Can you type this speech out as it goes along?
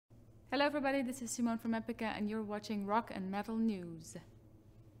Hello everybody, this is Simone from Epica and you're watching Rock and Metal News.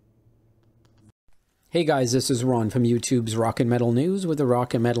 Hey guys, this is Ron from YouTube's Rock and Metal News with a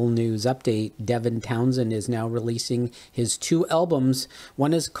Rock and Metal News update. Devin Townsend is now releasing his two albums.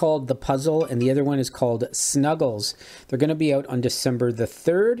 One is called The Puzzle and the other one is called Snuggles. They're going to be out on December the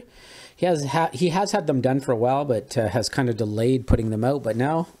 3rd. He has had them done for a while, but has kind of delayed putting them out. But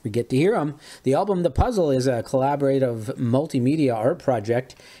now we get to hear them. The album The Puzzle is a collaborative multimedia art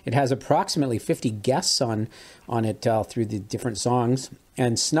project. It has approximately 50 guests on it through the different songs.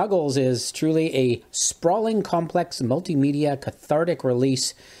 And Snuggles is truly a sprawling, complex, multimedia, cathartic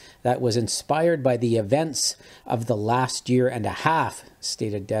release that was inspired by the events of the last year and a half,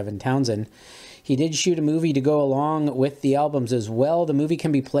 stated Devin Townsend. He did shoot a movie to go along with the albums as well. The movie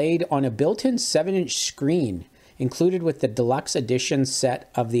can be played on a built-in 7-inch screen, included with the deluxe edition set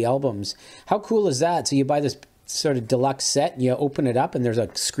of the albums. How cool is that? So you buy this sort of deluxe set and you open it up and there's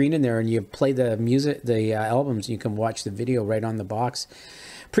a screen in there and you play the music, the albums, and you can watch the video right on the box.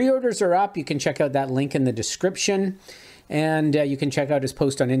 Pre-orders are up. You can check out that link in the description, and you can check out his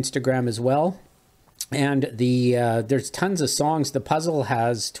post on Instagram as well. And there's tons of songs. The Puzzle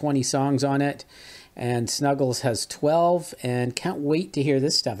has 20 songs on it, and Snuggles has 12, and can't wait to hear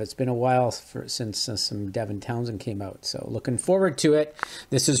this stuff. It's been a while since some Devin Townsend came out, so looking forward to it.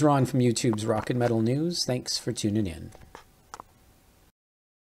 This is Ron from YouTube's Rock and Metal News. Thanks for tuning in.